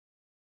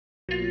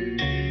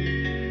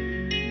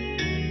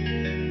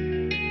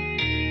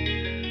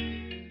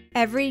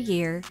Every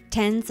year,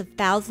 tens of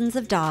thousands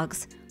of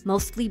dogs,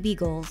 mostly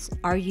beagles,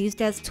 are used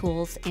as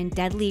tools in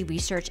deadly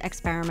research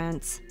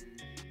experiments.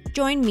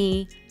 Join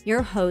me,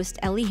 your host,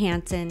 Ellie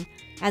Hansen,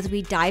 as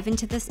we dive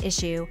into this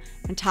issue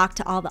and talk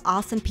to all the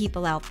awesome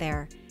people out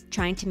there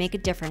trying to make a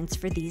difference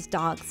for these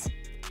dogs.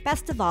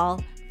 Best of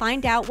all,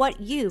 find out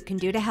what you can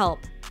do to help.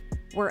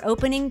 We're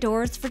opening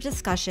doors for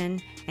discussion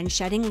and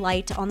shedding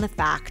light on the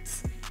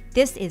facts.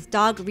 This is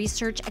Dog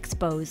Research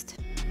Exposed.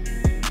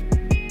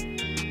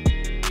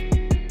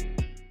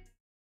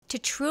 To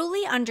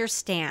truly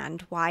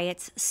understand why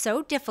it's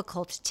so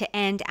difficult to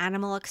end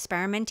animal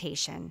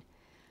experimentation,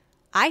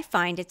 I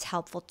find it's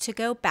helpful to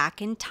go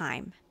back in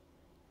time.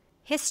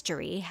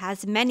 History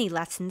has many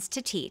lessons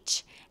to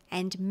teach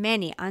and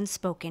many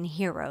unspoken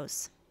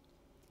heroes.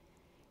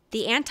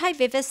 The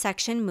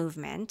anti-vivisection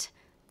movement,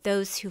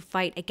 those who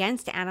fight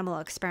against animal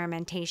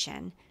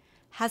experimentation,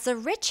 has a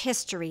rich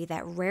history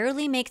that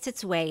rarely makes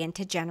its way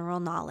into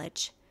general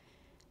knowledge.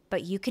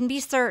 But you can be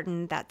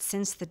certain that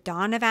since the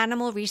dawn of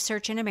animal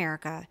research in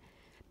America,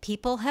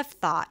 people have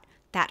thought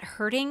that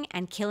hurting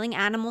and killing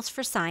animals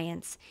for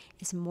science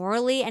is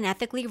morally and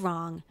ethically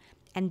wrong,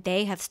 and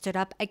they have stood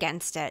up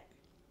against it.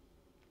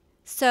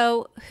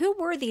 So, who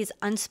were these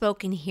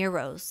unspoken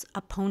heroes,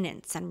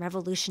 opponents, and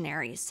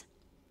revolutionaries?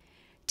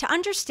 To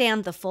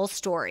understand the full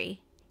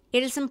story,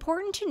 it is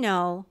important to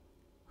know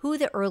who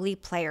the early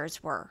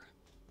players were.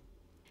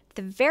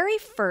 The very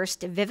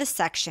first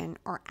vivisection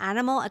or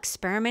animal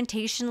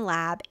experimentation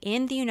lab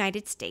in the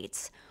United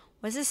States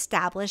was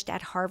established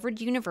at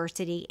Harvard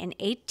University in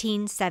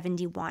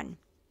 1871.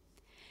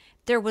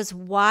 There was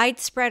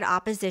widespread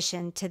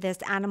opposition to this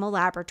animal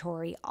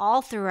laboratory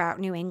all throughout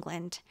New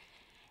England,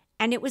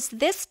 and it was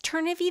this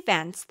turn of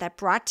events that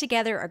brought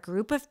together a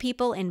group of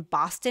people in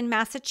Boston,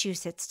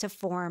 Massachusetts to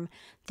form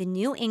the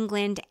New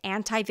England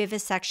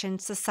Anti-Vivisection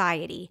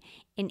Society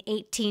in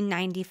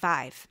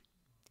 1895.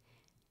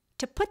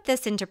 To put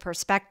this into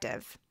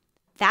perspective,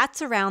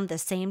 that's around the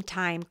same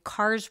time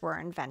cars were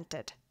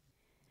invented.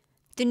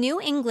 The New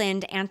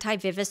England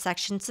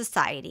Anti-Vivisection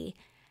Society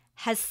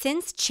has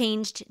since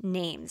changed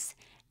names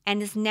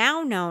and is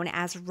now known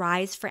as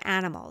Rise for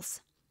Animals.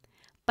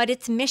 But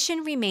its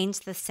mission remains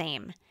the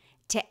same: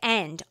 to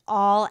end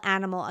all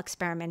animal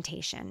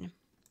experimentation.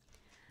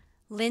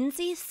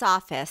 Lindsey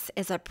Soffes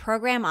is a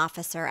program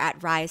officer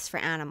at Rise for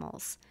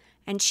Animals,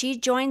 and she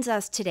joins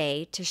us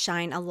today to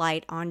shine a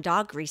light on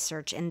dog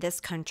research in this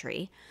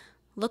country,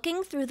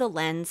 looking through the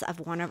lens of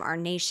one of our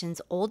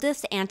nation's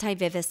oldest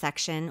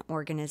anti-vivisection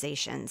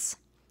organizations.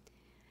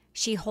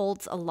 She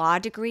holds a law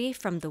degree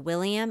from the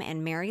William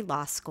and Mary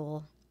Law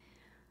School.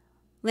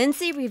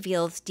 Lindsey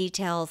reveals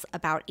details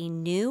about a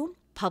new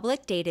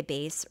public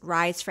database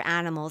Rise for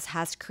Animals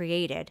has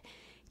created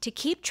to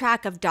keep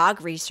track of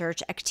dog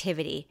research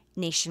activity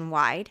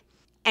nationwide,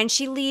 and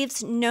she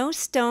leaves no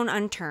stone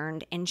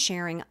unturned in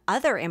sharing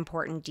other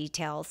important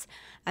details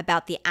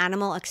about the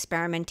animal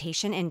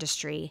experimentation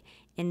industry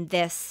in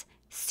this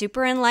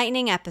super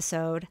enlightening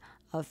episode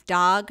of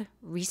Dog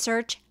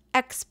Research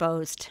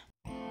Exposed.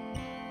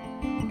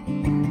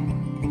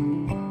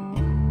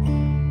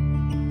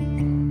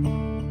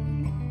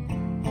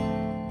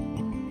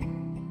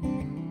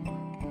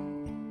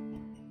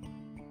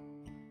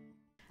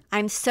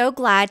 I'm so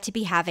glad to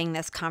be having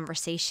this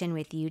conversation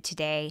with you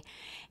today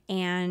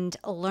and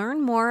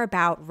learn more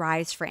about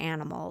Rise for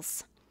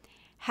Animals.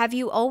 Have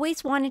you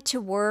always wanted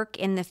to work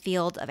in the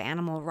field of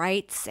animal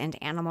rights and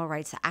animal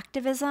rights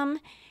activism?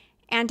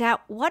 And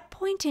at what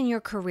point in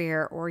your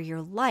career or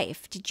your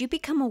life did you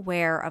become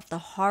aware of the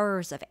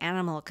horrors of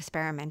animal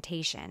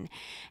experimentation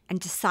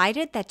and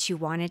decided that you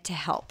wanted to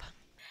help?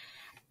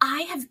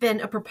 I have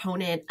been a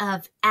proponent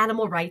of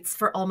animal rights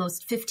for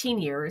almost 15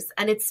 years,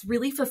 and it's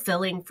really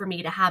fulfilling for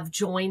me to have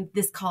joined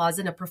this cause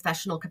in a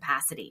professional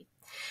capacity.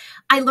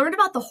 I learned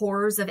about the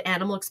horrors of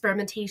animal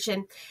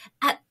experimentation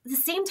at the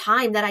same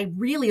time that I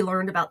really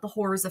learned about the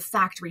horrors of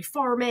factory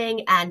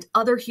farming and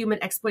other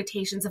human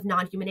exploitations of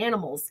non-human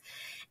animals.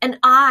 And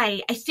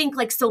I think,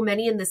 like so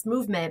many in this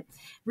movement,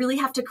 really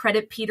have to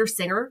credit Peter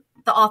Singer,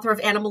 the author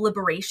of Animal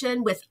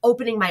Liberation, with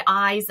opening my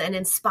eyes and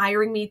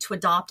inspiring me to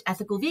adopt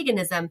ethical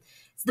veganism.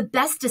 It's the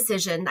best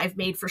decision I've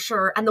made for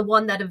sure, and the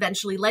one that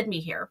eventually led me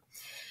here.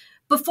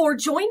 Before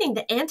joining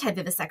the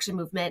anti-vivisection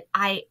movement,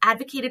 I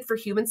advocated for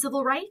human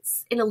civil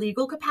rights in a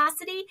legal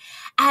capacity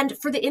and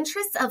for the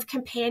interests of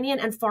companion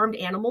and farmed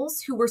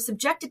animals who were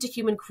subjected to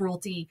human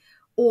cruelty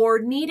or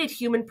needed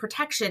human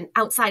protection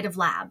outside of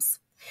labs.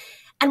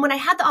 And when I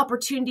had the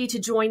opportunity to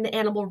join the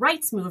animal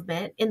rights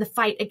movement in the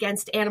fight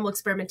against animal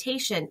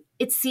experimentation,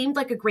 it seemed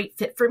like a great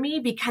fit for me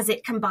because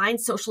it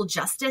combined social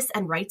justice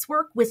and rights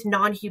work with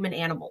non-human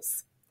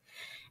animals.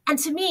 And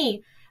to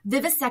me,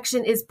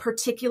 vivisection is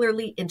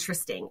particularly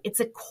interesting.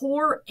 It's a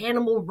core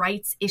animal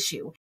rights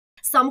issue.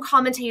 Some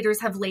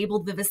commentators have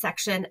labeled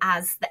vivisection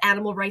as the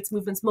animal rights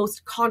movement's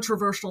most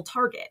controversial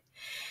target.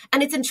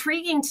 And it's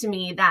intriguing to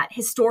me that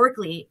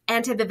historically,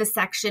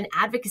 anti-vivisection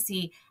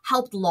advocacy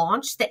helped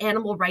launch the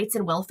animal rights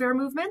and welfare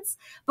movements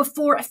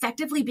before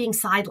effectively being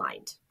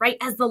sidelined, right?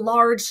 As the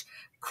large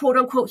quote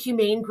unquote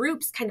humane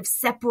groups kind of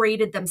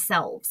separated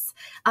themselves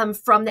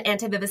from the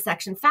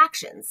anti-vivisection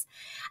factions.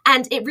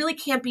 And it really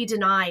can't be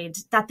denied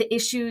that the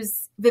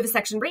issues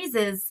vivisection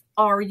raises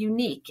are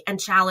unique and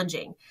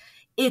challenging.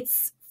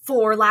 It's,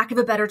 for lack of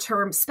a better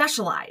term,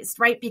 specialized,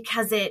 right?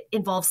 Because it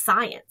involves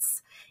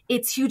science.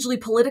 It's hugely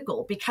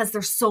political because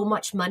there's so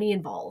much money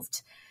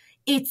involved.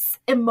 It's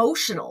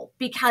emotional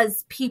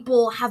because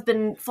people have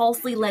been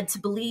falsely led to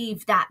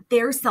believe that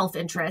their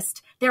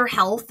self-interest, their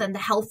health, and the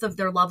health of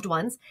their loved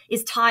ones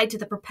is tied to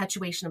the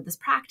perpetuation of this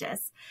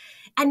practice.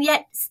 And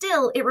yet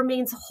still, it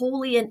remains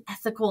wholly an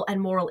ethical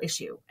and moral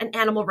issue, an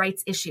animal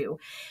rights issue,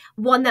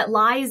 one that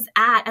lies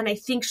at, and I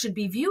think should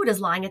be viewed as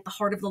lying at the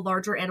heart of the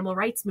larger animal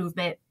rights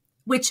movement,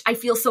 which I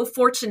feel so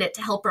fortunate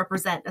to help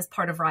represent as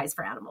part of Rise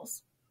for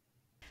Animals.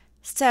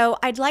 So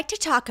I'd like to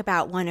talk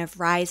about one of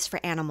Rise for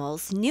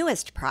Animals'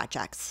 newest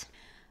projects.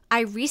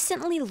 I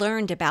recently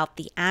learned about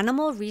the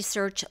Animal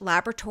Research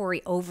Laboratory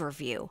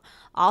Overview,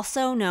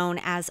 also known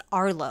as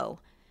ARLO.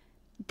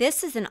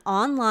 This is an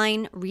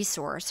online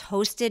resource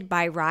hosted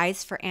by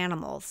Rise for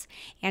Animals,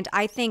 and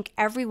I think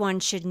everyone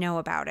should know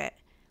about it.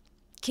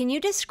 Can you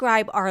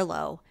describe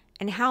ARLO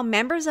and how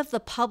members of the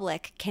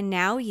public can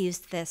now use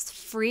this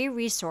free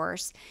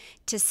resource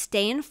to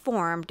stay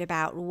informed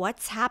about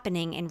what's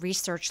happening in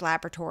research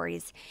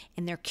laboratories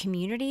in their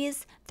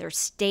communities, their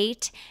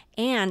state,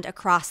 and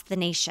across the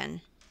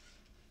nation?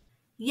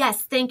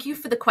 Yes, thank you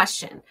for the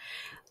question.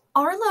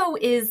 Arlo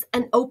is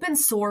an open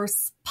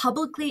source,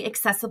 publicly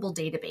accessible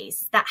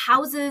database that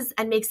houses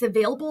and makes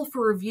available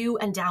for review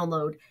and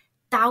download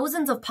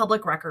thousands of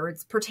public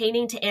records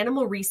pertaining to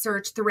animal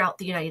research throughout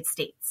the United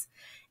States.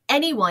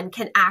 Anyone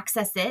can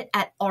access it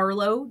at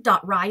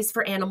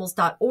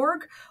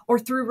arlo.riseforanimals.org or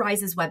through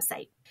Rise's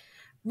website.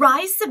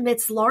 Rise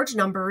submits large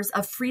numbers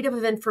of Freedom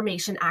of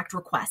Information Act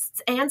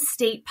requests and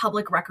state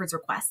public records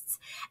requests,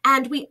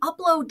 and we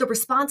upload the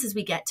responses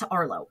we get to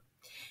Arlo.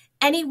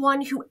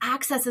 Anyone who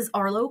accesses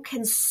Arlo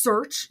can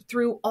search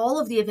through all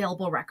of the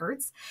available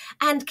records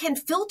and can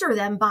filter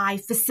them by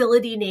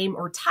facility name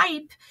or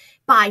type,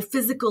 by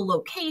physical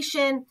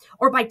location,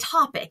 or by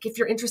topic if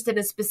you're interested in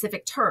a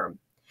specific term.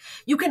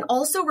 You can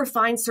also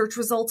refine search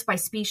results by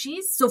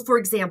species. So, for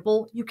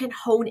example, you can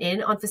hone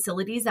in on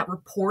facilities that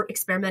report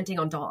experimenting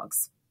on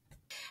dogs.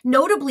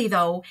 Notably,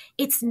 though,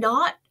 it's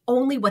not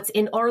only what's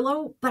in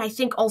Arlo, but I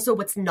think also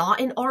what's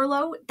not in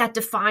Arlo that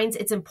defines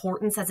its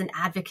importance as an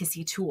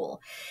advocacy tool.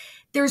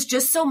 There's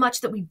just so much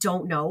that we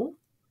don't know,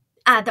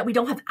 that we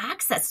don't have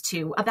access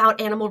to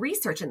about animal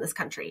research in this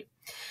country.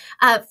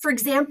 For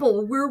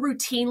example, we're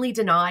routinely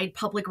denied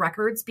public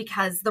records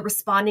because the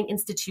responding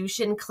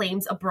institution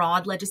claims a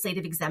broad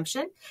legislative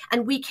exemption,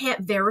 and we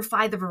can't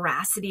verify the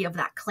veracity of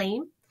that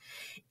claim.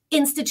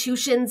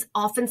 Institutions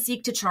often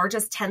seek to charge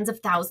us tens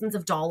of thousands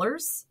of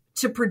dollars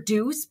to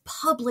produce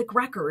public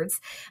records,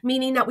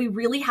 meaning that we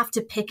really have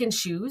to pick and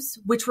choose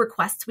which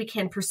requests we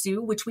can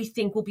pursue, which we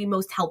think will be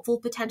most helpful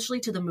potentially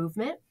to the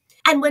movement.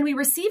 And when we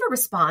receive a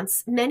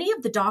response, many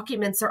of the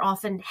documents are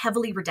often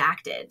heavily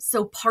redacted,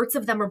 so parts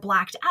of them are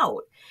blacked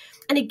out.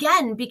 And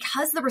again,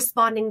 because the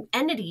responding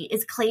entity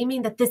is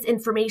claiming that this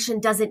information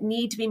doesn't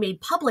need to be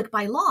made public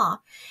by law,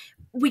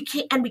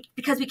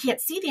 because we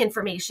can't see the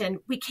information,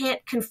 we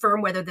can't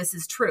confirm whether this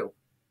is true.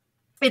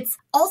 It's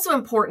also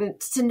important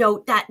to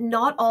note that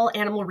not all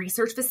animal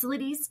research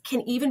facilities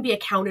can even be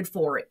accounted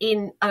for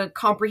in a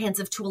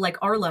comprehensive tool like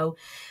Arlo,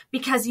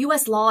 because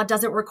U.S. law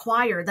doesn't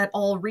require that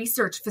all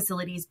research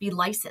facilities be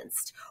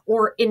licensed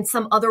or in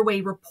some other way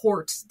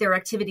report their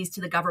activities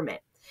to the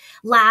government.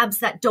 Labs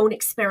that don't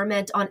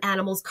experiment on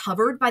animals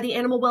covered by the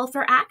Animal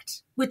Welfare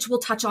Act, which we'll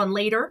touch on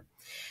later,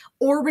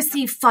 or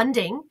receive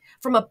funding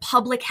from a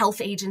public health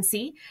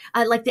agency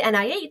like the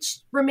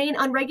NIH remain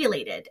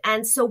unregulated.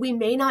 And so we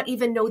may not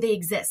even know they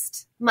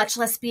exist, much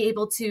less be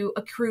able to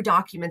accrue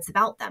documents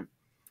about them.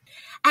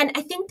 And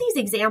I think these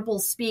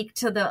examples speak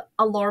to the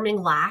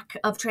alarming lack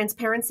of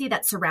transparency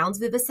that surrounds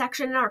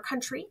vivisection in our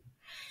country.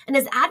 And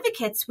as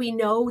advocates, we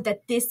know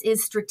that this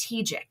is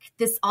strategic,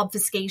 this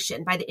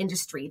obfuscation by the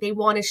industry. They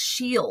want to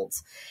shield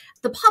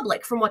the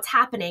public from what's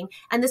happening,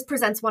 and this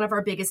presents one of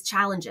our biggest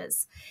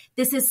challenges.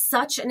 This is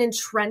such an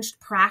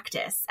entrenched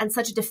practice and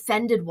such a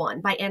defended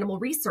one by animal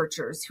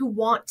researchers who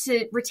want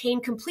to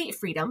retain complete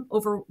freedom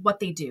over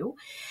what they do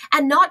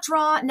and not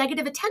draw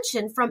negative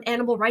attention from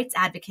animal rights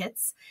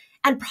advocates,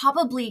 and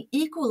probably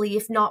equally,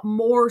 if not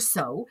more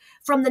so,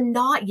 from the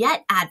not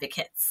yet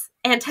advocates,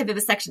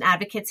 anti-vivisection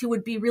advocates who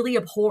would be really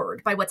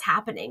abhorred by what's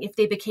happening if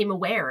they became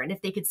aware and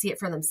if they could see it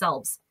for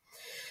themselves.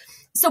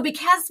 So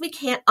because we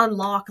can't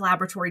unlock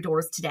laboratory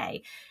doors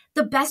today,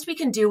 the best we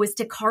can do is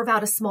to carve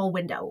out a small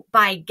window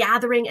by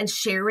gathering and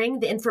sharing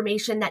the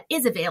information that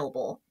is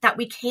available, that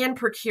we can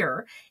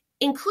procure,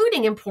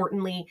 including,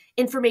 importantly,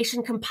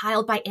 information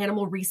compiled by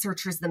animal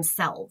researchers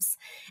themselves.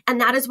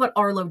 And that is what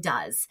Arlo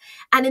does.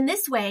 And in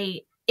this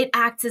way, it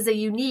acts as a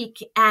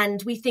unique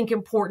and, we think,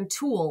 important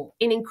tool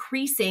in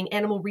increasing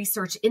animal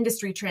research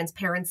industry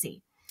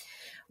transparency.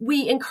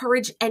 We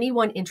encourage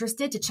anyone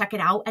interested to check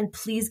it out and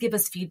please give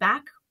us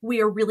feedback.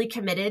 we are really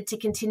committed to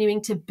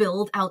continuing to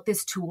build out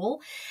this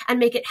tool and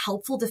make it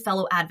helpful to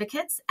fellow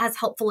advocates, as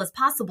helpful as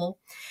possible.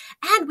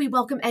 And we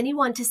welcome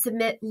anyone to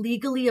submit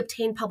legally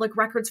obtained public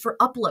records for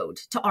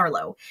upload to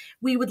Arlo.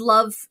 We would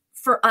love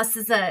for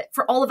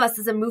all of us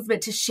as a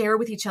movement to share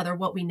with each other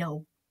what we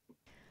know.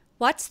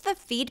 What's the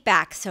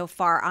feedback so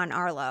far on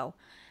Arlo?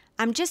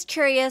 I'm just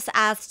curious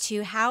as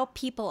to how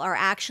people are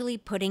actually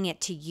putting it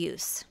to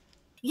use.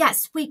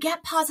 Yes, we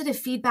get positive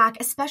feedback,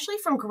 especially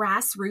from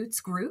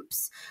grassroots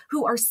groups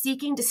who are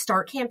seeking to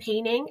start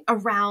campaigning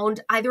around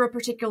either a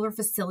particular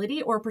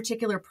facility or a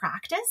particular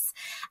practice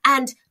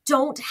and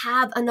don't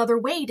have another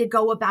way to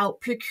go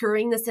about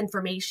procuring this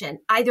information,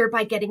 either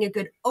by getting a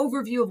good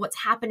overview of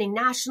what's happening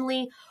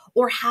nationally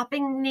or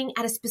happening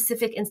at a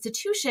specific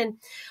institution,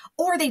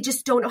 or they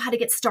just don't know how to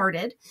get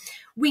started.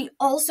 We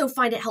also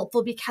find it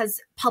helpful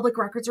because public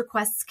records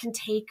requests can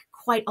take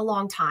quite a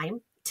long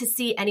time to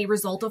see any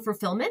result of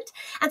fulfillment.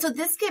 And so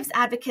this gives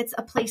advocates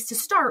a place to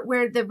start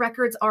where the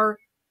records are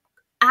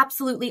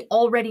absolutely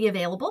already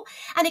available,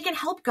 and it can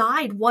help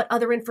guide what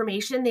other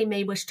information they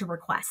may wish to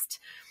request.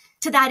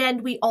 To that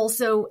end, we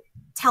also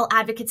tell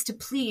advocates to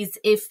please,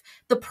 if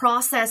the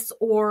process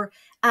or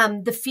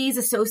the fees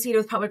associated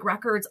with public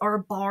records are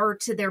a bar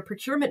to their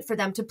procurement for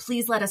them, to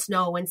please let us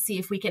know and see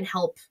if we can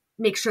help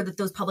make sure that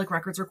those public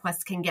records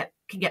requests can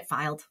get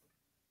filed.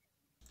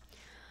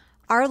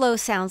 Arlo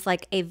sounds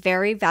like a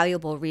very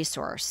valuable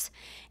resource.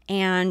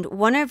 And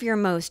one of your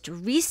most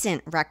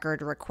recent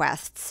record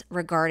requests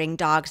regarding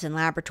dogs in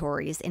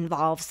laboratories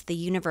involves the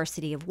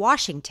University of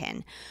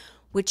Washington,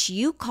 which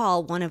you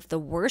call one of the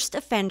worst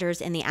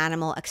offenders in the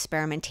animal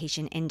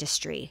experimentation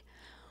industry.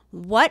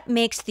 What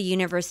makes the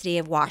University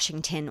of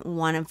Washington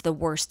one of the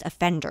worst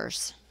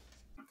offenders?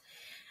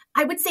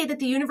 I would say that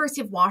the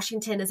University of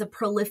Washington is a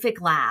prolific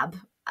lab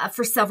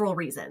for several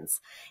reasons.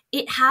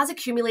 It has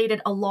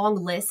accumulated a long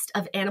list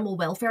of Animal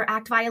Welfare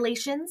Act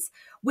violations,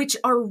 which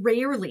are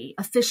rarely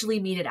officially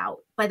meted out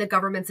by the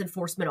government's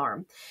enforcement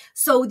arm.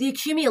 So the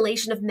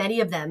accumulation of many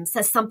of them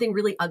says something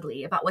really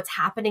ugly about what's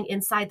happening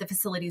inside the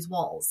facility's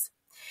walls.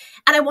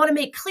 And I want to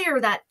make clear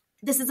that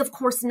this is, of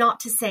course, not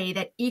to say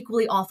that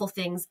equally awful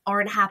things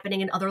aren't happening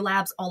in other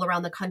labs all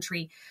around the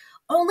country,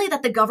 only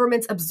that the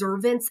government's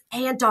observance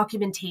and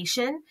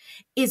documentation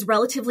is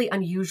relatively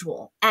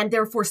unusual and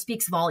therefore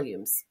speaks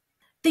volumes.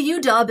 The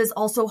UW is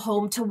also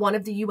home to one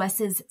of the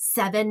US's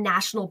 7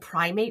 national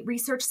primate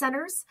research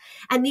centers,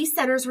 and these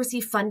centers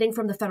receive funding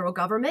from the federal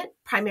government,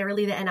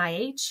 primarily the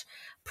NIH,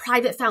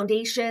 private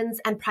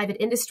foundations, and private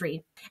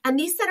industry. And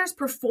these centers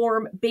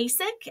perform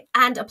basic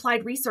and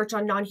applied research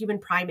on non-human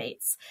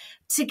primates.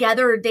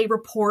 Together, they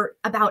report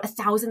about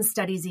 1,000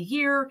 studies a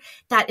year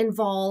that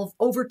involve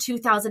over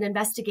 2,000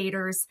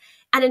 investigators.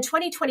 And in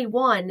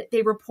 2021,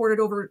 they reported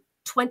over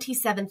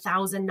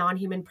 27,000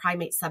 non-human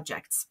primate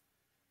subjects.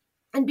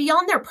 And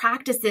beyond their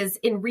practices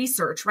in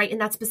research, right, in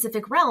that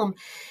specific realm,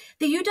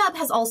 the UW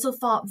has also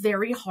fought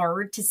very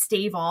hard to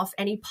stave off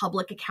any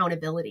public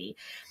accountability.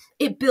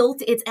 It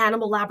built its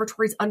animal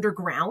laboratories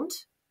underground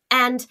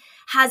and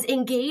has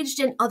engaged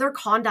in other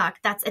conduct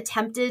that's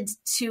attempted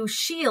to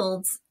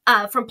shield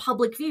from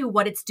public view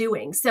what it's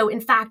doing. So in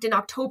fact, in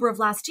October of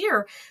last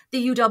year,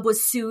 the UW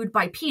was sued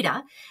by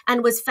PETA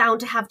and was found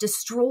to have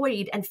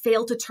destroyed and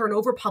failed to turn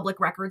over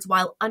public records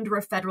while under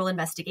a federal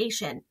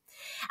investigation.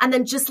 And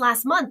then just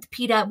last month,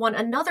 PETA won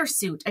another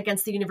suit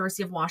against the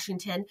University of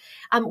Washington,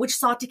 which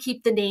sought to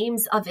keep the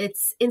names of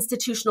its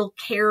institutional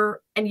care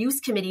and use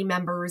committee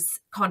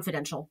members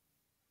confidential.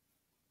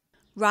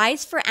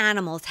 Rise for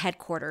Animals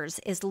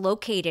headquarters is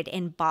located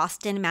in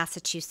Boston,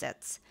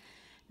 Massachusetts.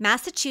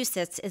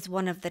 Massachusetts is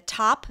one of the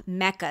top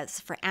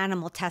meccas for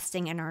animal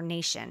testing in our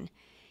nation.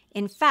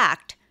 In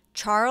fact,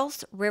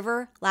 Charles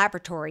River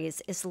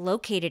Laboratories is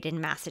located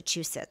in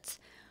Massachusetts,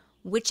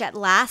 which at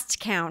last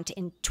count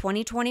in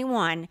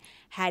 2021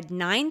 had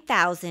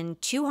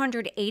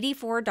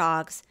 9,284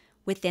 dogs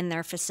within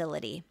their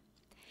facility.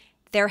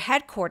 Their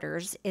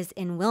headquarters is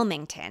in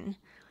Wilmington.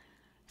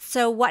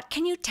 So what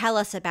can you tell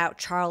us about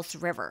Charles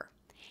River?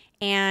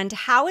 And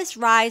how is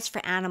Rise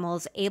for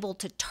Animals able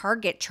to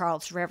target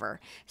Charles River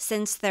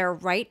since they're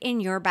right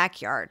in your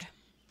backyard?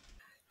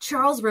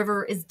 Charles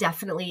River is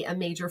definitely a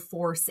major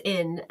force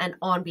in and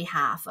on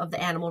behalf of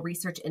the animal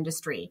research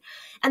industry.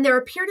 And there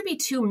appear to be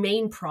 2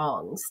 main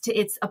prongs to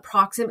its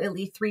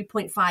approximately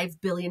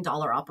 $3.5 billion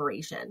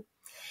operation.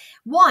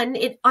 One,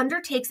 it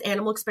undertakes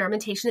animal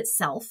experimentation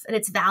itself, and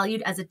it's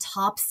valued as a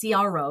top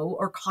CRO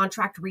or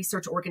contract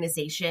research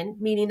organization,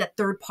 meaning that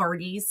third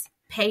parties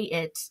pay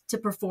it to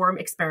perform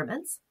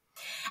experiments.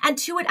 And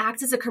 2, it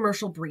acts as a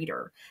commercial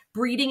breeder,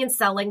 breeding and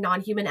selling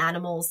non-human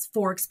animals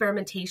for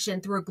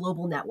experimentation through a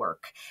global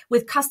network,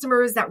 with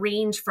customers that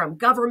range from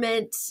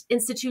government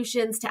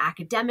institutions to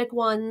academic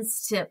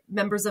ones to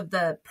members of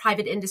the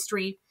private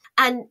industry.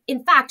 And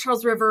in fact,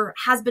 Charles River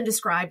has been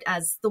described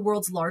as the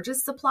world's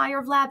largest supplier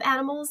of lab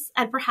animals,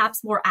 and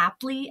perhaps more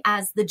aptly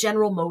as the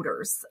General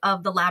Motors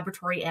of the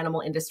laboratory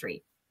animal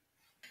industry.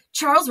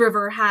 Charles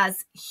River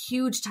has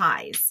huge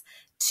ties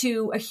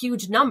to a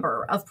huge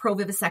number of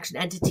pro-vivisection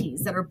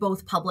entities that are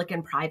both public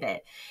and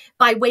private.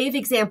 By way of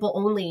example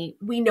only,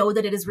 we know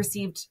that it has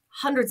received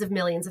hundreds of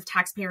millions of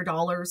taxpayer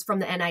dollars from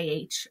the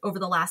NIH over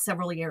the last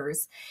several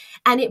years,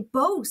 and it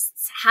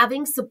boasts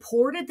having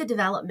supported the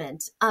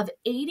development of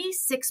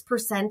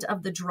 86%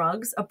 of the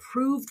drugs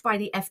approved by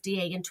the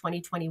FDA in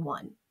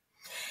 2021.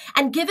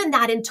 And given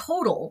that in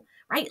total,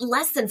 right,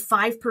 less than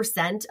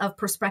 5% of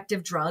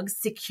prospective drugs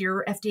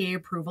secure FDA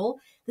approval,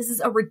 this is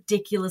a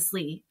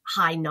ridiculously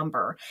high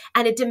number.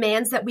 And it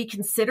demands that we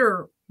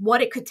consider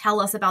what it could tell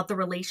us about the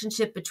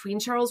relationship between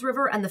Charles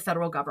River and the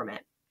federal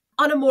government.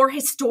 On a more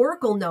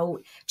historical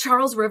note,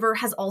 Charles River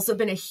has also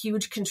been a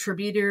huge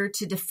contributor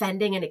to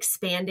defending and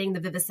expanding the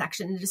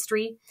vivisection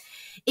industry.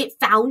 It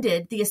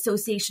founded the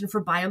Association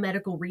for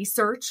Biomedical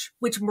Research,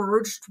 which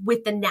merged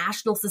with the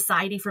National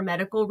Society for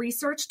Medical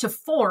Research to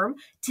form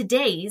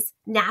today's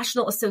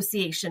National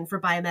Association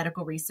for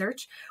Biomedical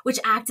Research, which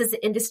acts as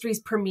the industry's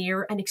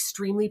premier and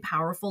extremely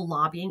powerful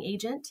lobbying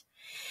agent.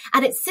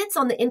 And it sits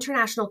on the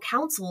International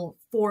Council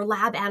for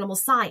Lab Animal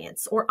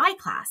Science, or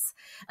ICLAS,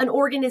 an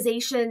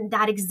organization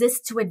that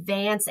exists to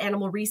advance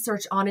animal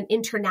research on an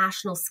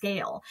international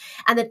scale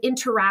and that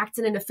interacts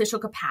in an official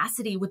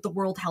capacity with the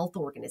World Health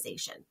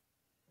Organization.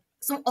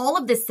 So all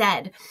of this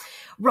said,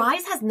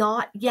 RISE has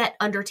not yet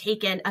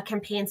undertaken a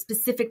campaign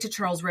specific to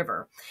Charles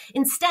River.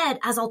 Instead,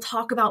 as I'll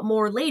talk about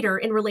more later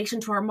in relation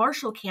to our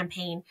Marshall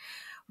campaign,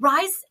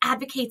 RISE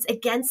advocates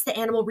against the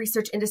animal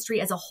research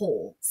industry as a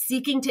whole,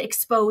 seeking to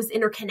expose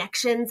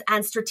interconnections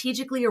and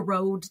strategically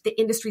erode the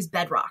industry's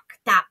bedrock,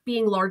 that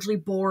being largely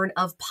born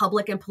of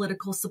public and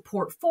political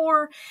support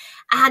for,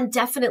 and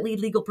definitely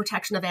legal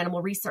protection of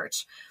animal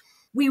research.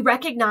 We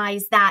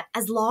recognize that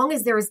as long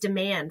as there is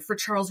demand for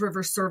Charles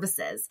River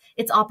services,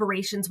 its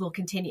operations will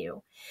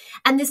continue.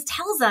 And this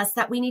tells us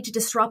that we need to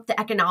disrupt the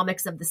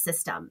economics of the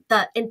system,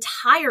 the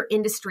entire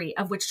industry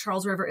of which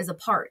Charles River is a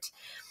part,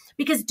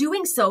 because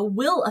doing so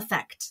will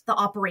affect the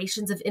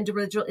operations of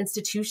individual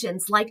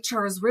institutions like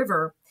Charles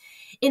River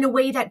in a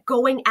way that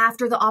going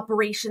after the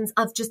operations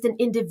of just an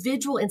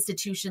individual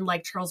institution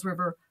like Charles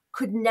River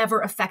could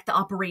never affect the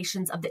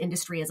operations of the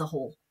industry as a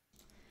whole.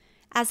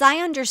 As I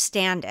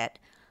understand it,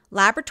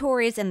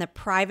 laboratories in the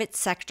private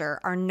sector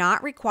are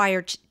not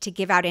required to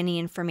give out any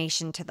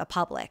information to the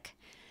public.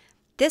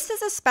 This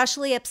is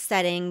especially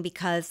upsetting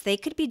because they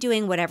could be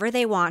doing whatever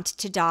they want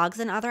to dogs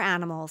and other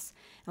animals,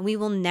 and we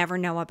will never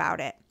know about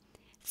it.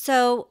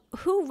 So,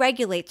 who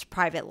regulates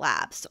private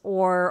labs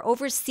or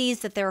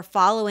oversees that they're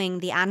following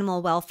the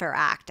Animal Welfare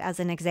Act, as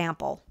an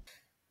example?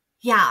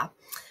 Yeah.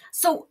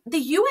 So, the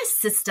U.S.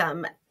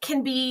 system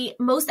can be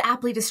most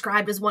aptly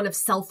described as one of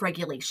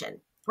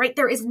self-regulation, right?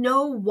 There is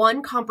no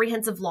one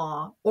comprehensive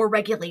law or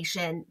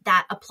regulation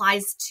that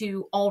applies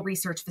to all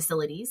research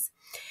facilities.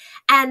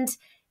 And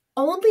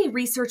only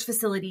research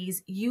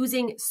facilities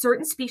using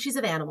certain species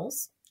of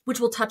animals, which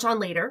we'll touch on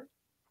later,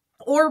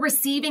 or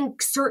receiving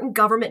certain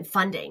government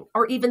funding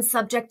are even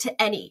subject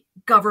to any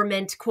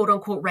government quote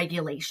unquote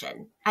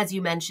regulation, as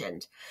you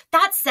mentioned.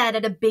 That said,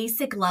 at a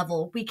basic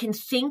level, we can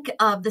think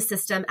of the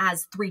system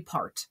as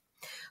three-part.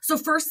 So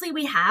firstly,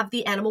 we have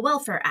the Animal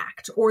Welfare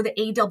Act, or the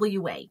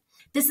AWA.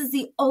 This is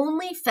the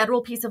only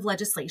federal piece of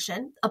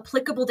legislation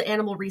applicable to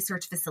animal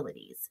research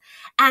facilities,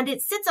 and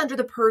it sits under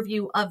the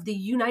purview of the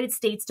United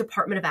States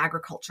Department of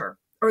Agriculture,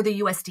 or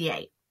the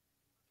USDA.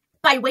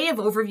 By way of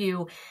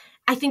overview,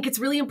 I think it's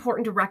really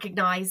important to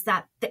recognize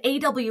that the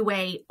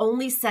AWA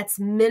only sets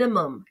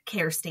minimum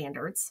care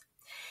standards.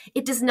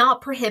 It does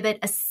not prohibit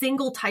a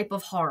single type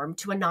of harm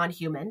to a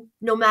non-human,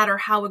 no matter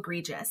how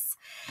egregious,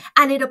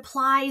 and it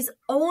applies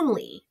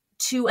only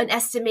to an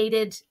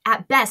estimated,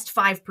 at best,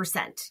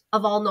 5%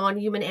 of all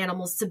non-human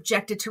animals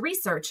subjected to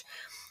research,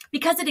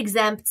 because it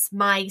exempts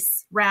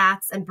mice,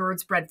 rats, and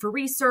birds bred for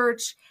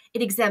research.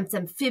 It exempts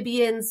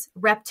amphibians,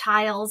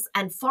 reptiles,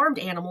 and farmed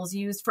animals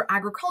used for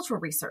agricultural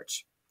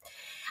research.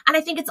 And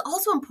I think it's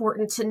also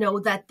important to know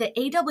that the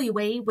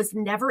AWA was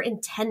never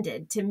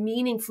intended to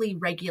meaningfully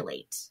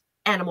regulate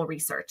animal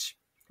research.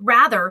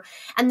 Rather,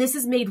 and this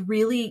is made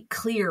really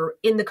clear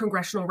in the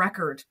congressional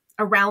record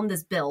around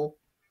this bill,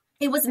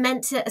 it was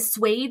meant to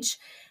assuage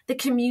the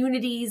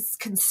community's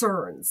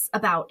concerns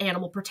about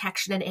animal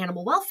protection and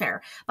animal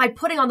welfare by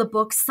putting on the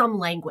books some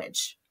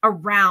language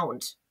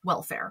around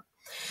welfare.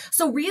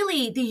 So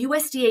really, the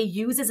USDA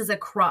uses as a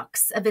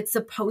crux of its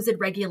supposed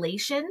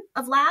regulation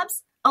of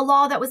labs a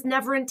law that was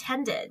never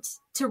intended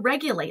to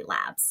regulate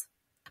labs.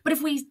 But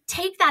if we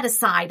take that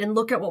aside and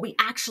look at what we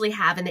actually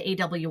have in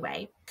the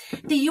AWA,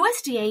 the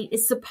USDA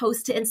is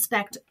supposed to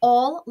inspect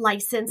all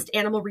licensed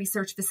animal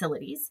research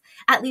facilities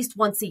at least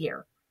once a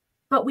year.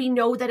 But we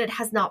know that it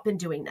has not been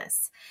doing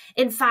this.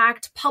 In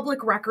fact,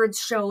 public records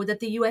show that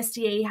the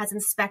USDA has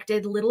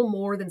inspected little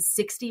more than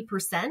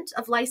 60%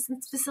 of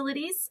licensed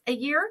facilities a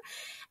year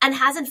and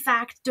has in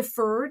fact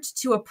deferred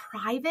to a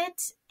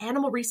private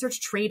animal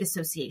research trade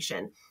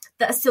association,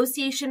 the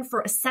Association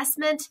for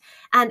Assessment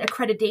and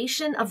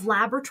Accreditation of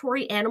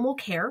Laboratory Animal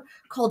Care,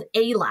 called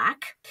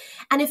ALAC.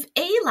 And if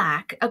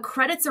ALAC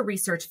accredits a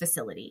research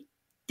facility,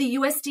 The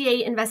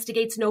USDA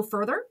investigates no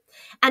further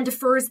and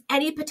defers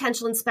any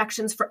potential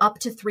inspections for up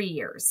to 3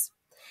 years.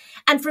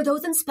 And for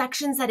those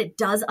inspections that it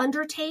does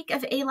undertake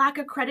of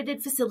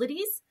ALAC-accredited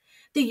facilities,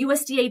 the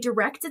USDA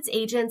directs its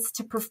agents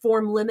to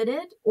perform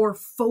limited or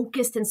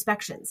focused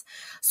inspections.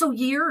 So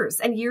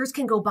years and years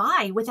can go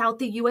by without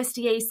the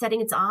USDA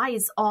setting its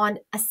eyes on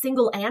a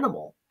single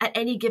animal at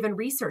any given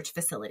research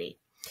facility.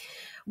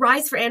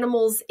 Rise for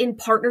Animals, in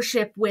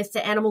partnership with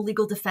the Animal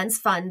Legal Defense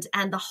Fund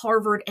and the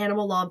Harvard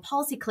Animal Law and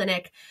Policy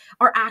Clinic,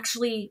 are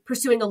actually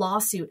pursuing a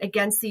lawsuit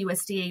against the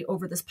USDA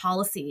over this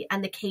policy,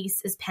 and the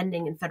case is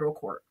pending in federal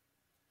court.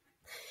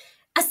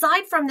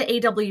 Aside from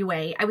the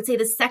AWA, I would say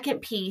the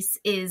second piece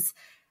is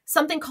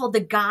something called the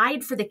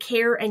Guide for the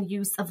Care and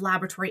Use of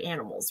Laboratory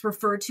Animals,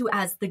 referred to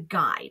as the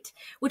Guide,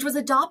 which was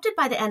adopted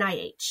by the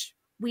NIH,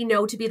 we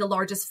know to be the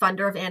largest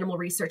funder of animal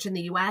research in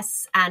the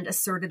US and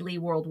assertedly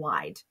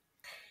worldwide.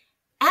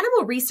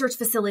 Animal research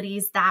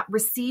facilities that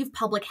receive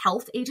public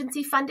health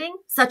agency funding,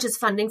 such as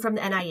funding from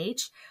the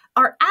NIH,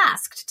 are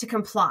asked to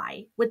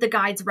comply with the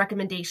Guide's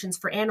recommendations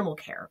for animal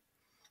care.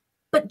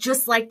 But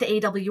just like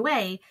the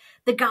AWA,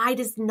 the Guide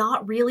is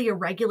not really a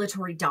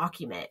regulatory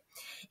document.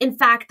 In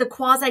fact, the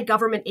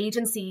quasi-government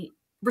agency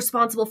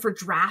responsible for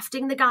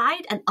drafting the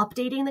Guide and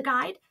updating the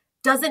Guide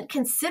doesn't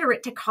consider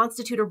it to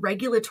constitute a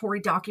regulatory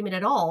document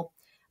at all,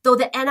 though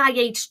the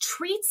NIH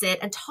treats it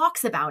and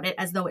talks about it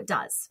as though it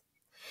does.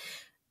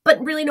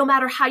 But really, no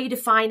matter how you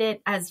define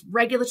it as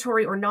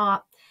regulatory or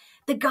not,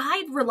 the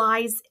Guide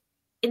relies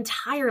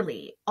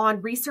entirely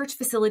on research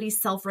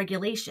facilities'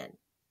 self-regulation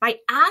by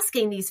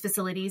asking these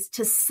facilities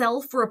to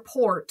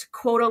self-report,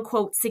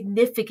 quote-unquote,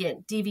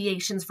 significant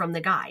deviations from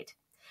the Guide.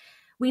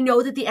 We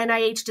know that the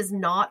NIH does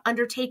not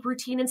undertake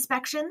routine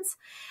inspections,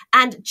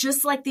 and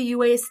just like the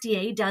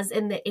USDA does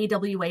in the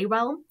AWA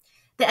realm,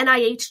 the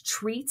NIH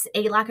treats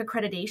ALAC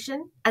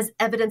accreditation as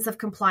evidence of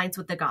compliance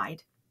with the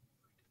Guide.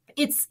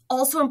 It's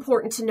also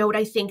important to note,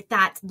 I think,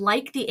 that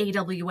like the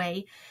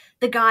AWA,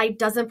 the Guide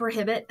doesn't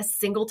prohibit a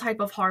single type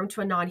of harm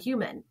to a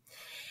non-human.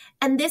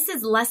 And this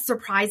is less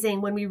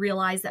surprising when we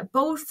realize that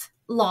both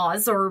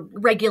laws, or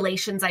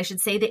regulations, I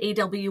should say,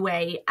 the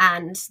AWA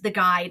and the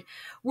Guide,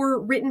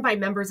 were written by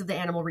members of the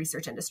animal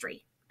research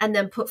industry and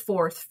then put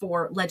forth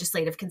for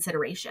legislative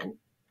consideration.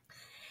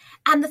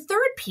 And the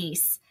third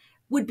piece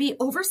would be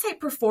oversight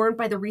performed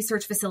by the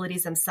research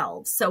facilities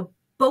themselves. So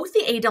both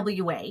the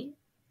AWA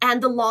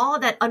and the law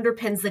that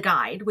underpins the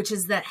Guide, which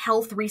is the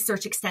Health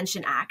Research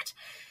Extension Act,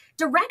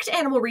 direct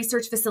animal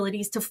research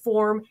facilities to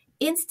form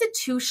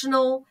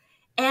institutional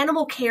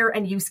animal care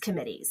and use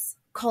committees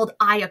called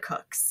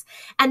IACUCs.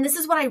 And this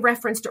is what I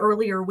referenced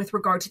earlier with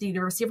regard to the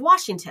University of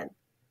Washington.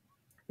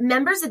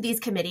 Members of these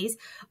committees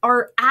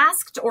are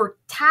asked or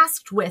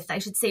tasked with, I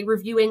should say,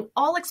 reviewing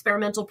all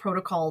experimental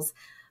protocols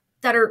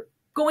that are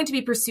going to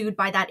be pursued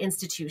by that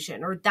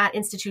institution or that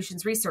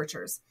institution's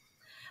researchers.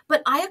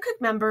 But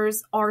IACUC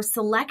members are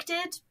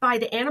selected by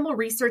the Animal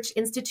Research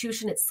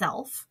Institution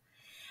itself.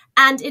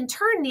 And in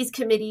turn, these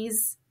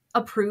committees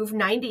approve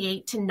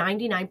 98 to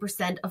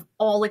 99% of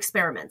all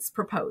experiments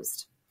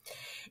proposed.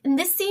 And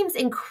this seems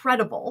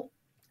incredible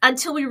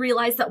until we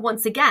realize that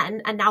once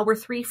again, and now we're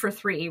 3 for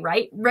 3,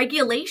 right?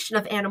 Regulation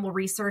of animal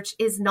research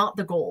is not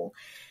the goal.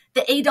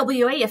 The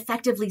AWA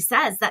effectively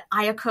says that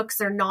IACUCs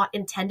are not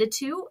intended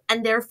to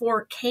and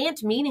therefore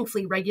can't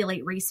meaningfully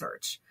regulate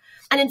research.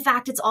 And in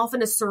fact, it's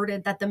often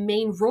asserted that the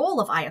main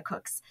role of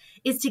IACUCs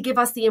is to give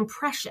us the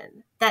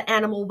impression that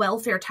animal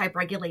welfare type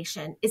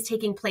regulation is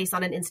taking place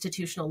on an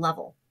institutional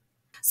level.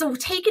 So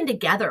taken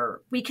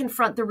together, we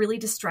confront the really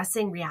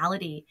distressing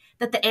reality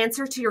that the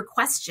answer to your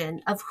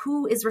question of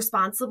who is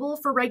responsible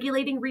for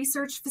regulating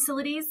research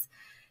facilities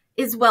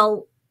is,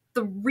 well,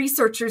 the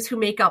researchers who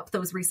make up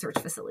those research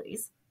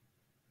facilities.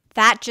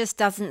 That just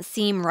doesn't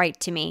seem right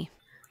to me.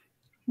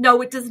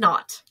 No, it does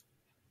not.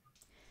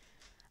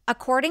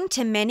 According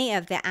to many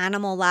of the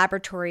animal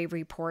laboratory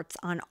reports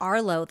on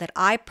Arlo that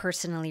I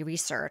personally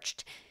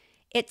researched,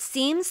 it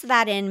seems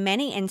that in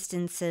many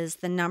instances,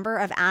 the number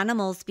of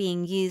animals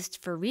being used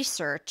for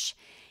research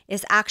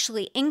is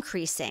actually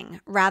increasing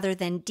rather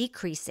than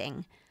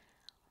decreasing.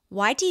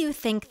 Why do you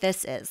think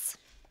this is?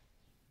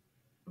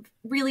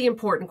 Really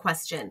important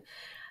question.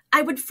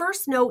 I would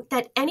first note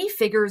that any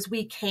figures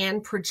we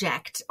can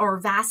project are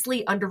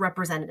vastly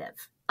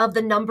underrepresentative of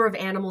the number of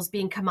animals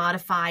being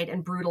commodified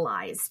and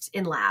brutalized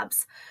in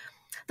labs.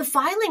 The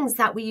filings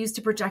that we use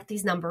to project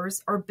these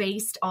numbers are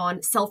based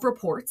on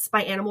self-reports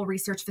by animal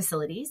research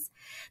facilities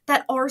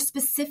that are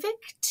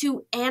specific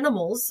to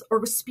animals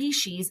or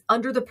species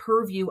under the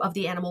purview of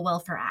the Animal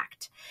Welfare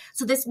Act.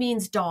 So this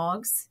means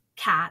dogs,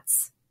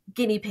 cats,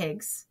 guinea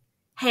pigs,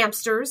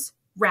 hamsters,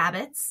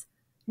 rabbits,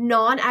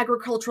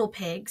 non-agricultural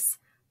pigs,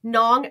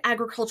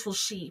 non-agricultural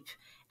sheep,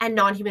 and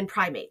non-human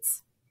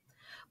primates.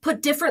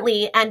 Put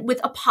differently, and with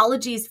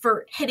apologies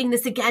for hitting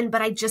this again,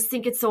 but I just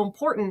think it's so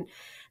important,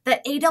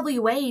 that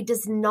AWA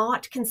does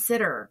not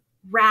consider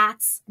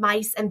rats,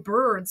 mice, and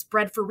birds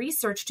bred for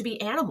research to be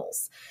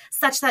animals,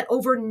 such that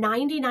over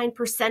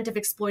 99% of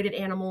exploited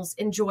animals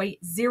enjoy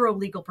zero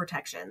legal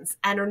protections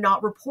and are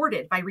not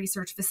reported by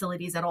research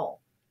facilities at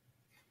all.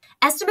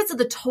 Estimates of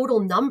the total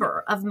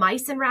number of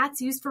mice and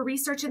rats used for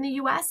research in the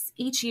US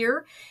each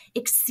year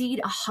exceed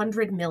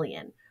 100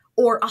 million,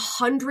 or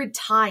 100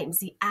 times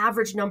the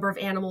average number of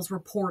animals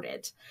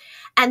reported.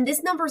 And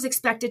this number is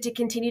expected to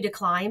continue to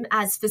climb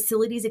as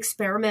facilities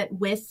experiment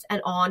with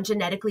and on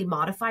genetically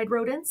modified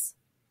rodents.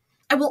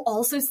 I will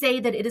also say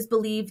that it is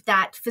believed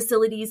that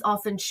facilities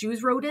often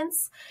choose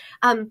rodents,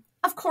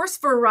 of course,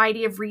 for a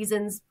variety of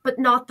reasons, but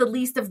not the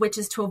least of which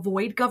is to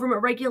avoid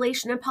government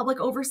regulation and public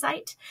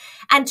oversight,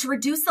 and to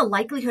reduce the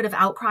likelihood of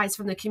outcries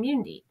from the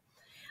community.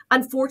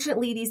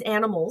 Unfortunately, these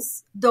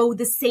animals, though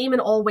the same in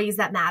all ways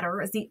that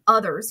matter as the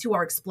others who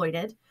are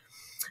exploited,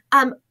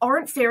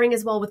 aren't faring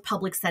as well with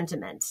public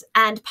sentiment.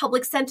 And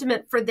public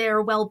sentiment for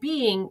their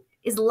well-being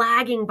is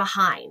lagging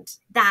behind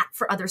that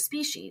for other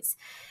species.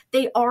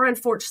 They are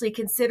unfortunately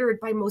considered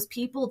by most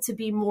people to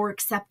be more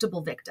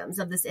acceptable victims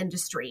of this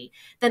industry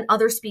than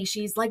other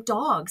species like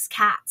dogs,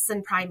 cats,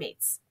 and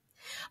primates.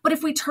 But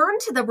if we turn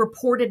to the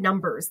reported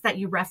numbers that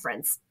you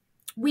reference,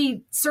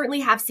 we certainly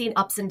have seen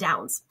ups and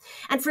downs.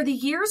 And for the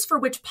years for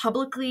which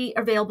publicly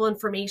available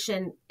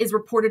information is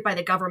reported by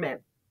the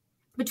government,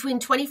 between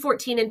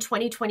 2014 and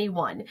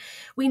 2021,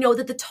 we know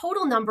that the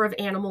total number of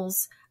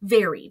animals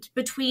varied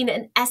between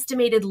an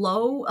estimated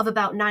low of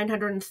about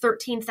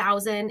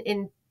 913,000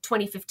 in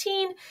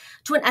 2015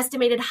 to an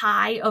estimated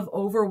high of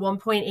over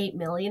 1.8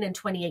 million in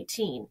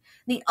 2018.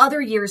 The other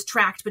years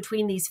tracked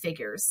between these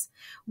figures,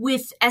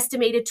 with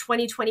estimated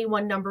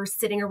 2021 numbers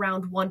sitting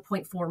around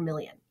 1.4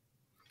 million.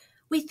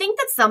 We think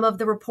that some of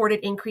the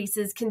reported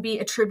increases can be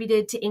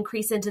attributed to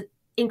increases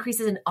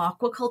in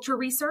aquaculture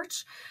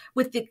research,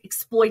 with the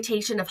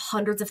exploitation of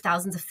hundreds of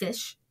thousands of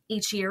fish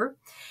each year.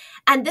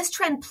 And this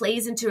trend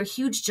plays into a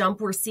huge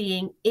jump we're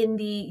seeing in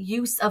the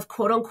use of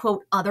quote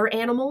unquote other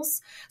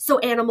animals. So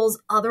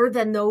animals other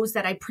than those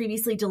that I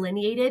previously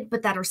delineated,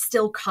 but that are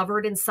still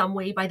covered in some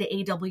way by the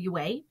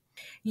AWA.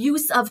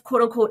 Use of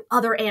quote unquote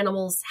other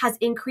animals has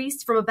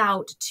increased from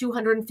about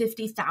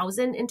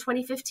 250,000 in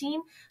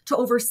 2015 to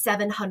over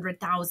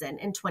 700,000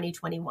 in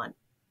 2021.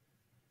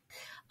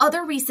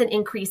 Other recent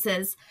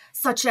increases,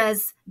 such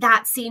as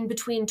that seen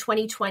between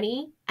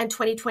 2020 and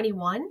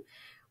 2021,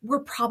 were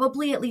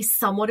probably at least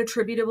somewhat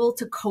attributable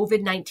to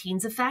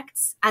COVID-19's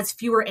effects, as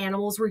fewer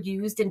animals were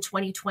used in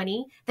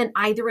 2020 than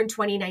either in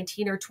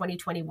 2019 or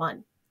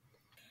 2021.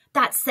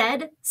 That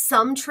said,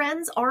 some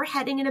trends are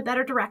heading in a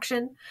better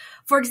direction.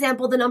 For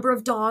example, the number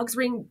of dogs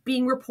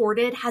being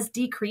reported has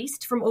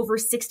decreased from over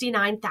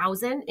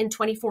 69,000 in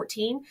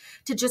 2014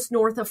 to just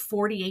north of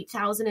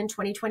 48,000 in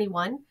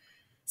 2021.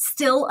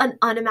 Still an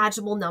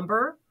unimaginable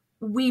number.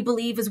 We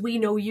believe, as we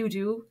know you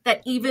do,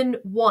 that even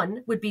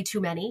one would be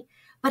too many,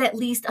 but at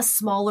least a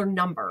smaller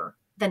number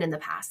than in the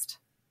past.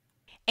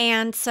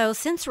 And so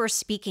since we're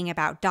speaking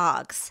about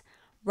dogs,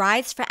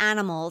 Rise for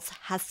Animals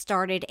has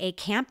started a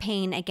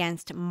campaign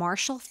against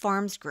Marshall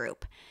Farms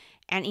Group,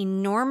 an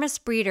enormous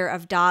breeder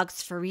of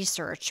dogs for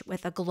research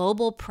with a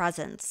global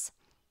presence.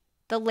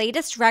 The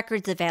latest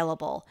records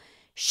available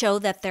show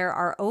that there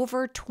are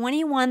over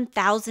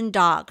 21,000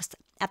 dogs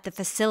at the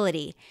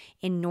facility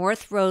in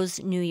North Rose,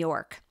 New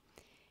York.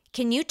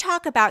 Can you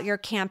talk about your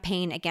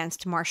campaign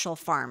against Marshall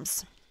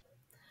Farms?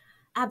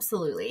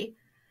 Absolutely.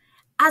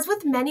 As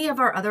with many of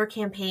our other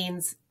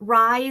campaigns,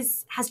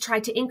 RISE has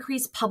tried to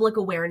increase public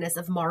awareness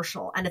of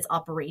Marshall and its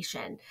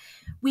operation.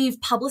 We've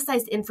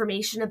publicized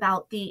information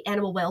about the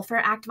Animal Welfare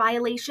Act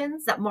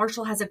violations that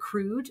Marshall has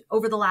accrued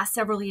over the last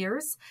several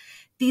years.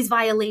 These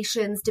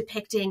violations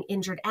depicting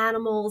injured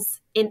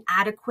animals,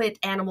 inadequate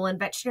animal and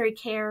veterinary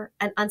care,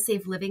 and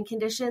unsafe living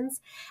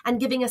conditions, and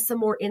giving us some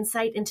more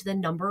insight into the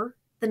number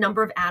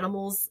of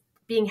animals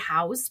being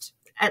housed,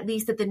 at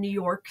least at the New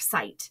York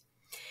site.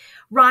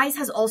 RISE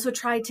has also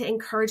tried to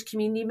encourage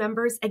community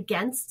members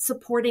against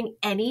supporting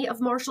any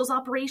of Marshall's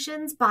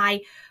operations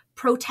by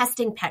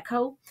protesting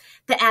Petco,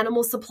 the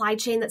animal supply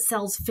chain that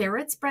sells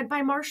ferrets bred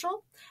by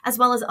Marshall, as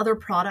well as other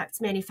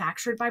products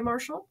manufactured by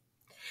Marshall.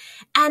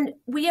 And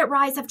we at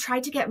RISE have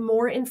tried to get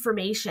more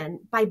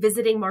information by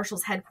visiting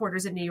Marshall's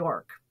headquarters in New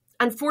York.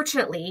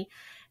 Unfortunately,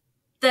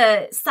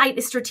 the site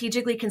is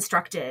strategically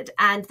constructed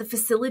and the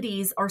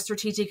facilities are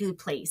strategically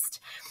placed.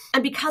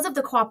 And because of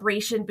the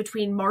cooperation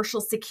between Marshall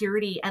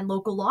security and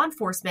local law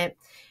enforcement,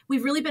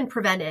 we've really been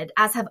prevented,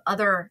 as have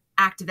other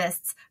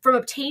activists, from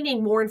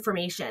obtaining more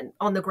information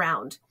on the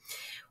ground.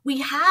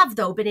 We have,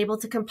 though, been able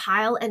to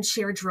compile and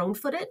share drone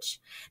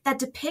footage that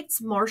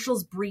depicts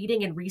Marshall's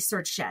breeding and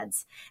research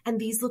sheds, and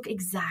these look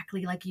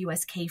exactly like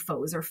US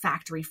CAFOs or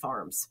factory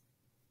farms.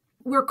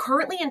 We're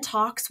currently in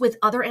talks with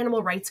other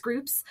animal rights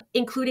groups,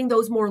 including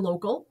those more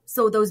local,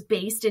 so those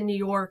based in New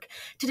York,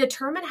 to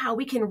determine how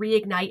we can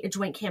reignite a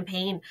joint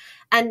campaign.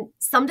 And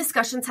some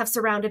discussions have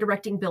surrounded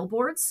erecting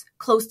billboards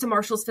close to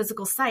Marshall's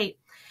physical site,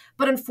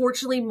 but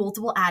unfortunately,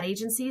 multiple ad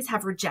agencies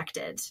have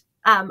rejected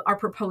our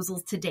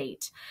proposals to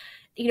date.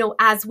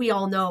 As we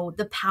all know,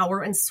 the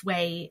power and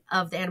sway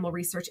of the animal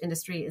research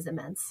industry is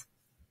immense.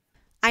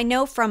 I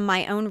know from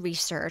my own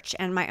research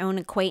and my own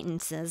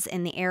acquaintances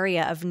in the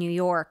area of New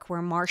York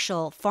where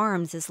Marshall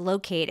Farms is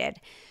located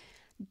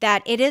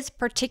that it is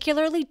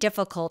particularly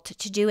difficult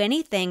to do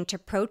anything to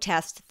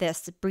protest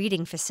this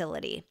breeding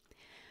facility.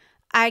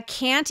 I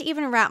can't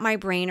even wrap my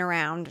brain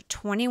around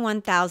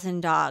 21,000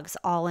 dogs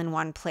all in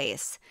one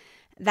place.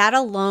 That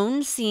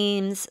alone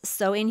seems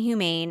so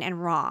inhumane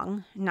and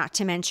wrong, not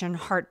to mention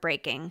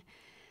heartbreaking.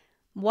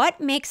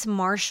 What makes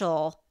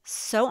Marshall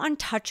so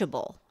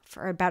untouchable,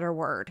 for a better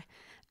word?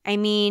 I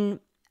mean,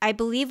 I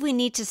believe we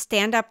need to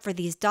stand up for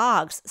these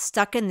dogs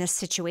stuck in this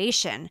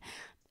situation.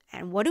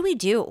 And what do we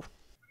do?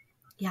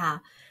 Yeah.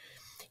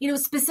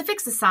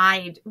 Specifics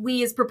aside,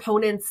 we as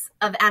proponents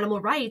of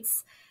animal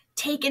rights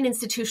take an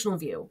institutional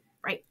view,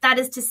 right? That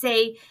is to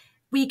say,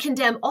 we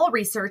condemn all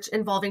research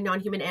involving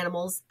non-human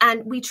animals,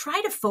 and we try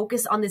to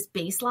focus on this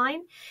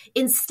baseline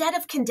instead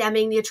of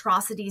condemning the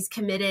atrocities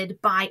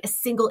committed by a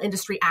single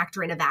industry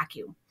actor in a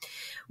vacuum.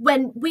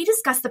 When we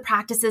discuss the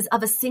practices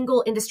of a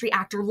single industry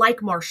actor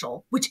like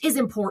Marshall, which is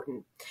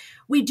important,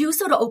 we do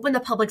so to open the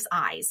public's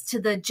eyes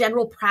to the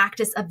general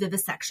practice of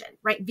vivisection,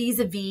 right?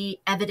 Vis-a-vis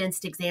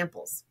evidenced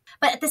examples.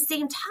 But at the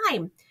same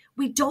time,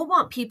 we don't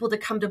want people to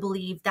come to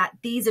believe that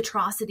these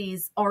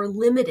atrocities are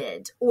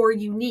limited or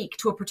unique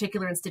to a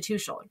particular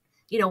institution.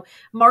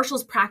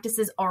 Marshall's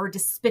practices are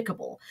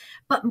despicable,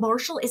 but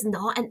Marshall is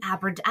not an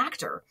aberrant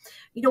actor.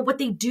 What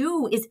they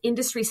do is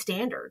industry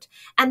standard,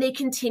 and they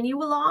continue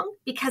along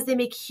because they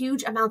make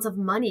huge amounts of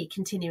money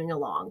continuing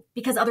along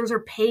because others are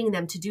paying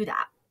them to do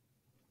that.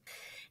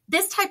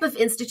 This type of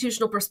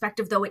institutional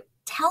perspective, though, it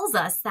tells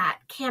us that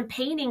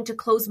campaigning to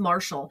close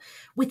Marshall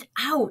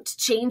without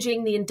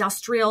changing the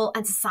industrial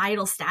and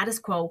societal status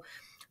quo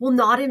will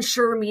not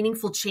ensure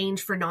meaningful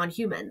change for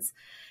non-humans.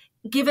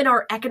 Given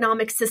our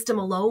economic system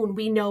alone,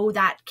 we know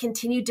that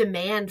continued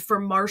demand for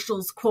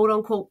Marshall's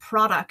quote-unquote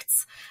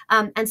products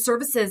and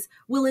services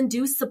will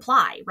induce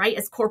supply, right,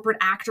 as corporate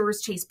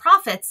actors chase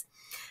profits,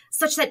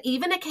 such that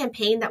even a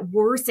campaign that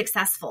were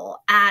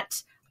successful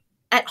at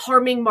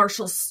harming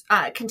Marshall's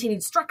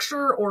continued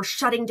structure or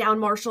shutting down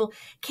Marshall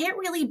can't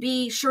really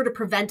be sure to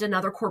prevent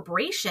another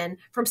corporation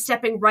from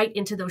stepping right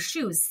into those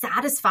shoes,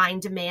 satisfying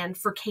demand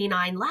for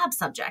canine lab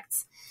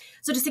subjects.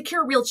 So to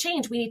secure real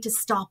change, we need to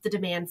stop the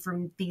demand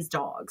from these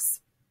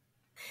dogs.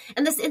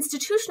 And this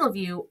institutional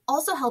view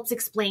also helps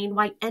explain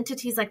why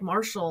entities like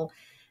Marshall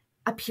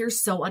appear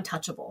so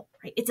untouchable,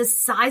 right? It's a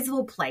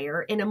sizable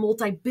player in a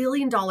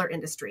multi-billion-dollar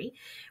industry,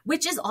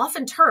 which is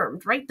often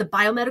termed, right, the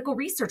biomedical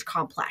research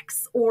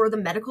complex or the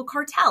medical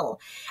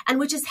cartel, and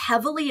which is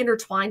heavily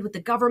intertwined with the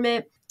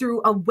government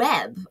through a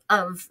web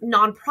of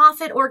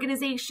nonprofit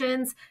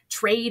organizations,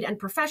 trade and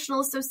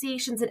professional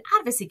associations, and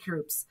advocacy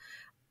groups,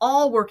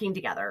 all working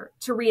together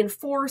to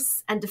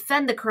reinforce and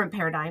defend the current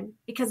paradigm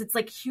because it's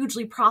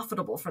hugely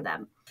profitable for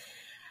them.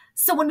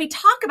 So when we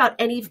talk about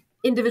any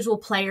individual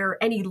player,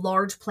 any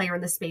large player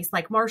in the space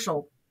like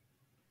Marshall,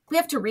 we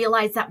have to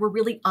realize that we're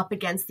really up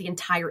against the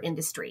entire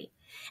industry.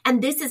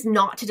 And this is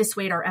not to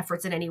dissuade our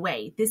efforts in any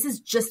way. This is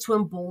just to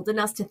embolden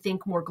us to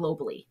think more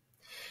globally.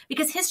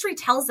 Because history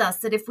tells us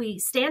that if we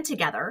stand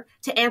together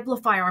to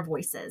amplify our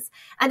voices,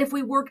 and if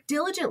we work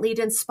diligently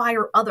to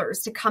inspire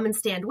others to come and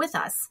stand with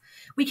us,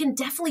 we can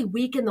definitely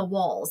weaken the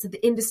walls that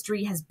the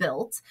industry has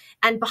built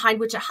and behind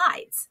which it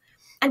hides.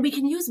 And we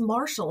can use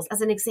Marshall's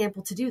as an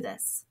example to do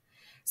this.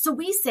 So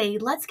we say,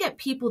 let's get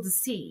people to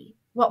see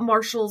what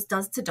Marshall's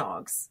does to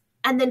dogs,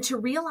 and then to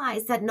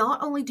realize that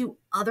not only do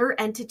other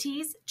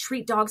entities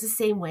treat dogs the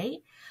same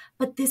way,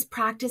 but this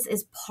practice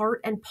is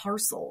part and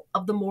parcel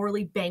of the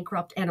morally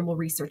bankrupt animal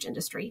research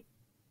industry.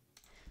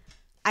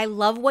 I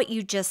love what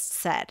you just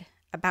said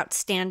about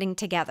standing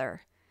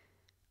together.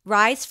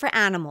 Rise for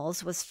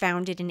Animals was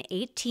founded in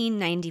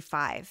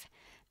 1895.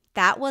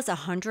 That was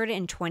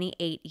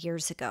 128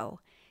 years ago.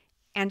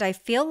 And I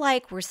feel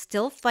like we're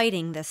still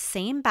fighting the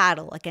same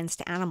battle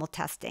against animal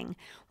testing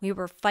we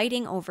were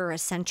fighting over a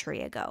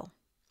century ago.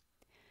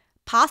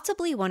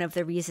 Possibly one of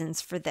the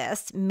reasons for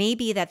this may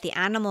be that the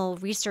animal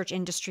research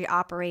industry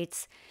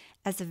operates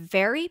as a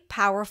very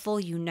powerful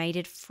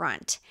united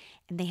front,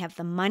 and they have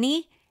the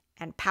money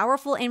and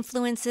powerful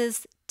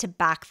influences to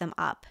back them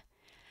up.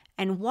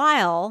 And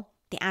while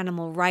the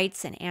animal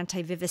rights and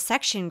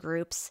anti-vivisection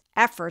groups'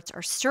 efforts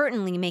are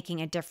certainly making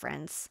a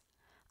difference,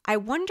 I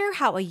wonder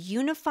how a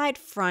unified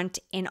front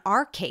in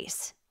our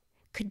case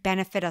could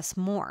benefit us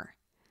more.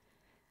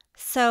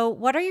 So,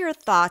 what are your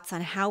thoughts on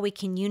how we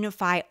can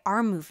unify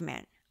our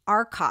movement,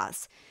 our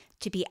cause,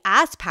 to be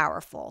as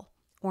powerful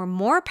or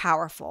more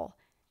powerful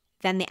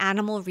than the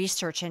animal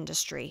research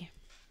industry?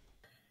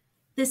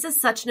 This is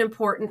such an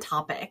important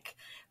topic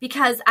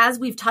because, as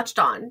we've touched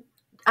on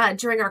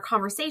during our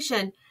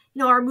conversation,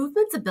 our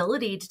movement's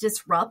ability to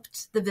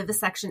disrupt the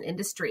vivisection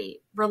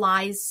industry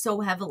relies so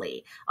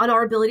heavily on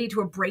our ability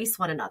to embrace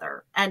one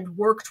another and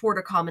work toward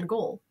a common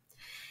goal.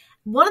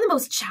 One of the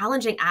most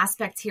challenging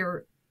aspects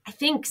here, I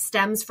think,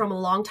 stems from a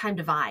long-time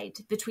divide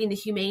between the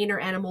humane or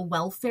animal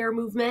welfare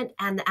movement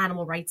and the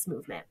animal rights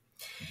movement.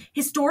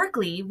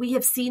 Historically, we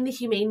have seen the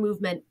humane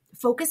movement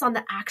focus on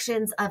the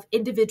actions of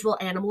individual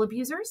animal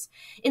abusers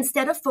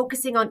instead of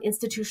focusing on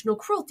institutional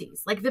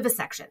cruelties like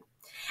vivisection.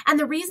 And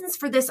the reasons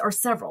for this are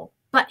several,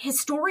 but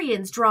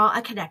historians draw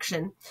a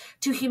connection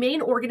to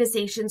humane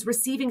organizations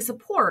receiving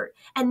support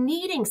and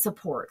needing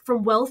support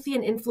from wealthy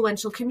and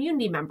influential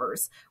community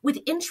members with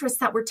interests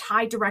that were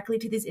tied directly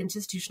to these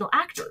institutional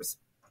actors.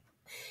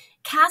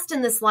 Cast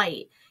in this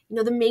light,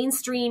 the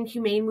mainstream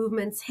humane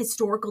movement's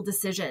historical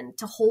decision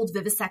to hold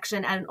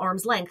vivisection at an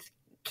arm's length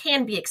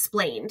can be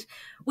explained,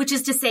 which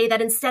is to say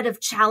that instead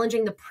of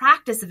challenging the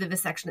practice of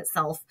vivisection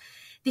itself,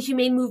 the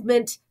humane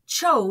movement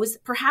chose,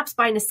 perhaps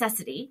by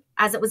necessity,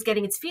 as it was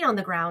getting its feet on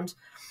the ground,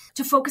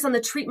 to focus on the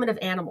treatment of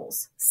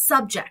animals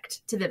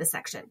subject to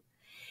vivisection.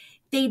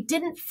 They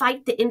didn't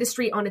fight the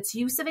industry on its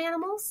use of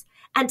animals,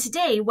 and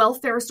today,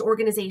 welfarist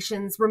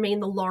organizations remain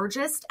the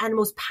largest and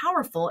most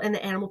powerful in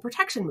the animal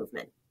protection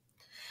movement.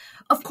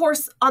 Of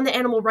course, on the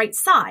animal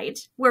rights side,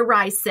 where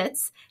RISE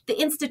sits, the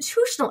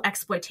institutional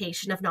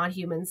exploitation of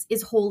non-humans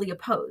is wholly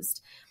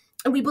opposed.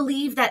 And we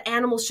believe that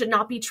animals should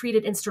not be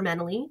treated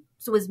instrumentally,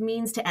 so as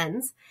means to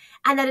ends,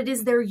 and that it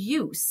is their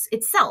use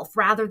itself,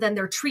 rather than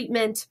their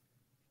treatment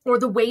or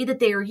the way that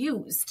they are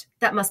used,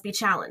 that must be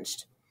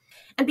challenged.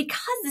 And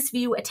because this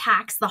view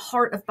attacks the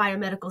heart of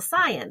biomedical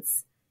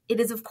science, it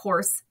is, of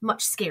course,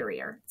 much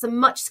scarier. It's a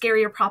much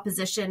scarier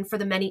proposition for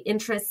the many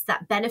interests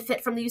that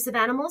benefit from the use of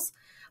animals,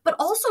 but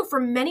also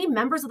for many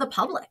members of the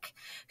public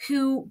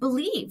who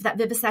believe that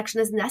vivisection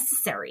is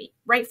necessary,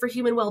 right, for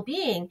human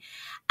well-being,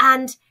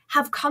 and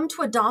have come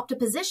to adopt a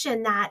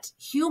position that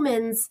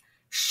humans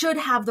should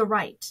have the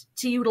right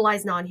to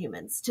utilize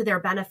non-humans to their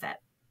benefit.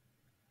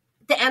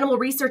 The animal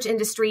research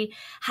industry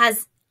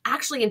has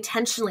actually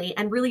intentionally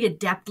and really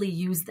adeptly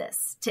used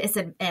this to its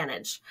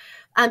advantage.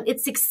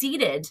 It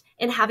succeeded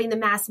in having the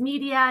mass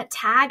media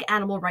tag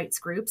animal rights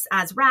groups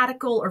as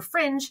radical or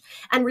fringe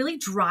and really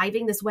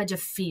driving this wedge of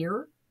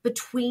fear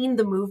between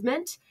the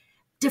movement,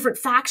 different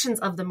factions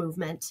of the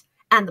movement,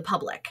 and the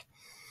public.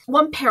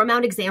 One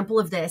paramount example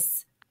of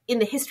this in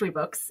the history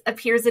books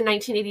appears in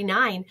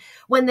 1989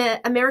 when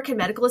the American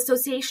Medical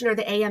Association, or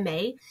the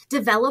AMA,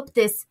 developed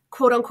this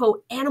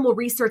quote-unquote animal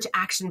research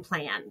action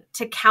plan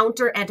to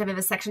counter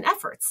anti-vivisection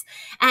efforts.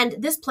 And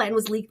this plan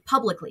was leaked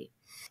publicly.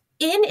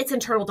 In its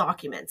internal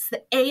documents,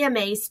 the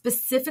AMA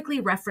specifically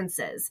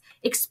references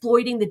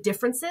exploiting the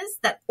differences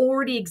that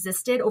already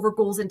existed over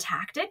goals and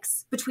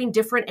tactics between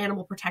different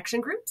animal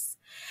protection groups,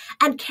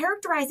 and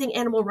characterizing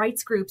animal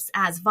rights groups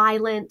as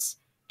violent,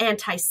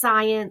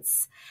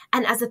 anti-science,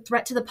 and as a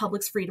threat to the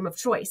public's freedom of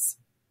choice.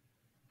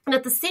 And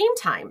at the same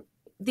time,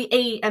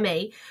 the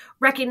AMA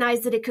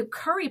recognized that it could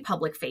curry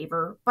public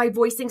favor by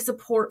voicing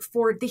support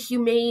for the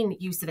humane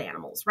use of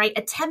animals, right?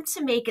 Attempt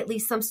to make at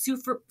least some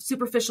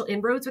superficial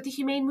inroads with the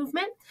humane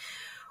movement,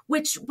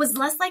 which was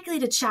less likely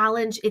to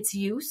challenge its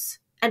use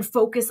and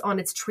focus on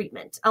its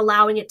treatment,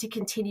 allowing it to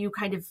continue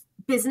kind of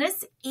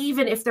business,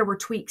 even if there were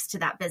tweaks to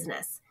that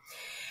business.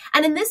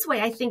 And in this way,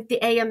 I think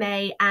the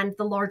AMA and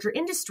the larger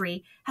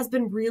industry has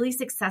been really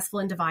successful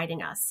in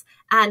dividing us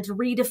and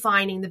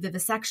redefining the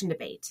vivisection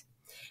debate.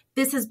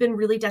 This has been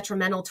really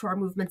detrimental to our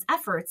movement's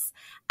efforts,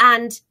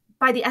 and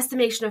by the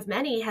estimation of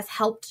many, has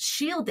helped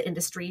shield the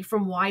industry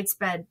from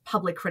widespread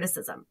public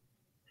criticism.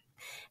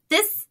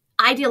 This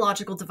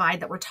ideological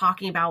divide that we're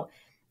talking about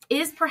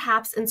is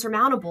perhaps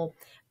insurmountable,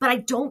 but I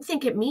don't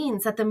think it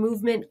means that the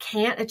movement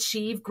can't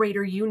achieve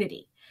greater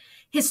unity.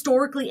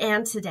 Historically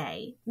and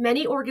today,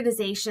 many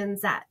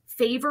organizations that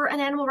favor an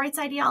animal rights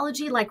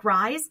ideology like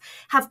RISE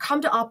have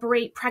come to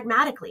operate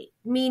pragmatically,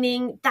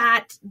 meaning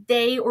that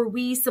they or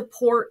we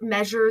support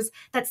measures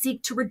that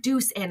seek to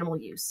reduce animal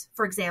use,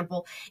 for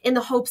example, in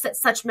the hopes that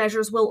such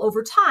measures will,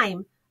 over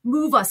time,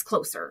 move us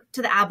closer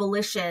to the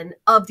abolition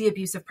of the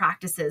abusive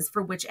practices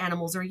for which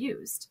animals are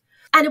used.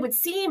 And it would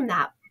seem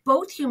that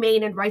both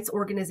humane and rights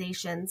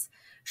organizations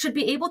should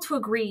be able to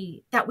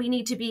agree that we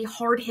need to be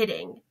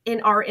hard-hitting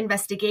in our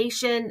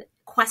investigation,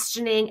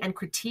 questioning, and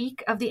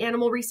critique of the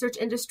animal research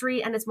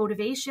industry and its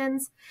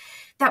motivations,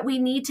 that we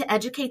need to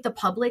educate the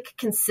public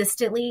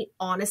consistently,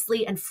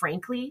 honestly, and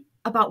frankly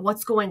about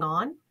what's going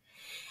on.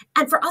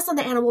 And for us on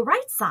the animal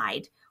rights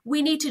side,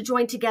 we need to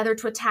join together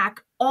to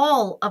attack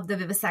all of the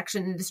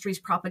vivisection industry's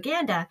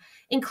propaganda,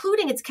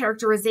 including its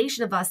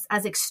characterization of us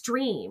as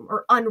extreme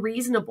or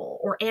unreasonable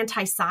or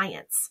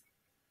anti-science.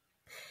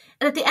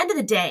 And at the end of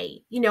the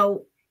day,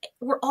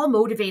 we're all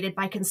motivated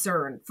by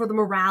concern for the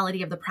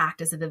morality of the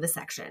practice of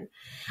vivisection.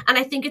 And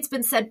I think it's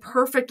been said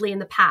perfectly in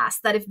the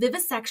past that if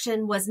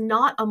vivisection was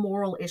not a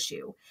moral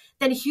issue,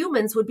 then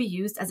humans would be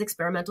used as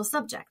experimental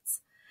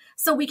subjects.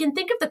 So we can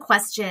think of the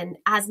question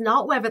as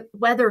not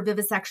whether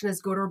vivisection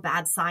is good or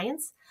bad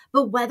science,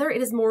 but whether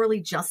it is morally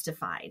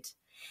justified.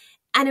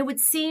 And it would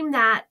seem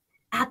that,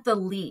 at the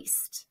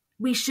least,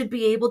 we should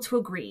be able to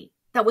agree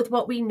that with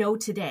what we know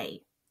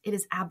today, it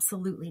is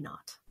absolutely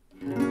not.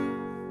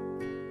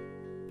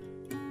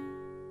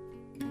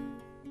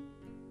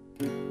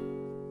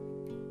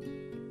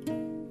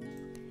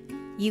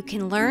 You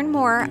can learn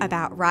more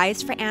about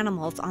Rise for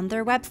Animals on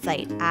their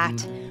website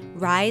at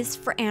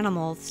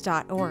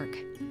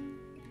riseforanimals.org.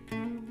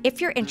 If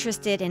you're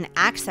interested in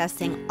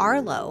accessing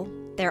ARLO,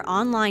 their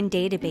online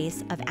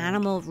database of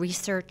animal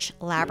research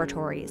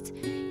laboratories,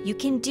 you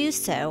can do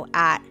so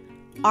at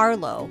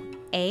arlo,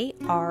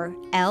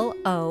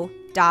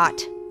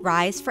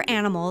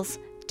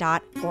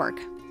 riseforanimals.org.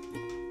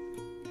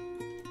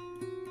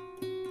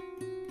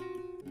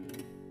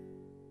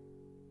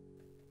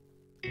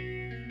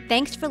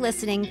 Thanks for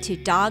listening to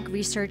Dog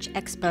Research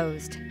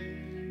Exposed.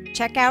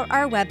 Check out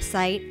our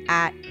website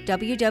at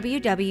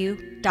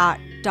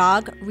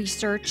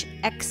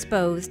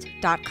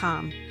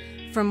www.dogresearchexposed.com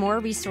for more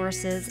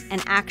resources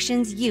and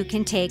actions you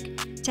can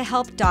take to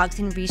help dogs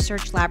in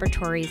research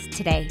laboratories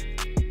today.